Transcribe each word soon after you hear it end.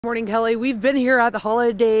Morning, Kelly. We've been here at the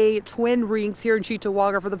Holiday Twin Rinks here in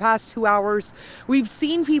Cheektowaga for the past 2 hours. We've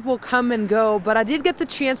seen people come and go, but I did get the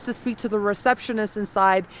chance to speak to the receptionist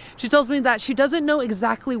inside. She tells me that she doesn't know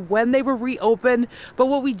exactly when they will reopen, but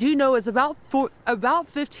what we do know is about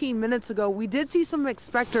 15 minutes ago, we did see some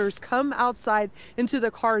inspectors come outside into the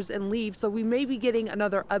cars and leave, so we may be getting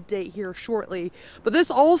another update here shortly. But this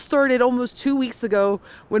all started almost 2 weeks ago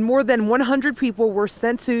when more than 100 people were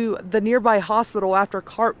sent to the nearby hospital after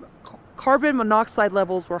carbon monoxide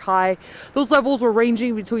levels were high. Those levels were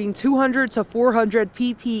ranging between 200 to 400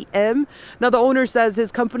 ppm. Now, the owner says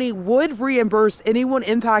his company would reimburse anyone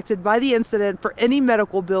impacted by the incident for any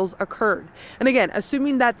medical bills occurred. And again,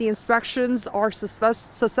 assuming that the inspections are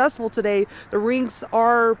successful today, the rinks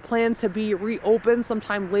are planned to be reopened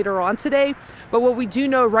sometime later on today. But what we do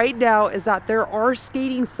know right now is that there are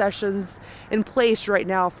skating sessions in place right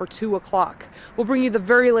now for 2 o'clock. We'll bring you the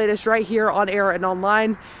very latest right here on air and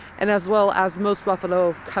online, and as well as Most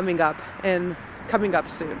Buffalo coming up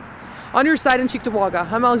soon. On your side in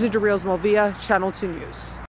Cheektowaga, I'm Alexandra Rios Malvia, Channel 2 News.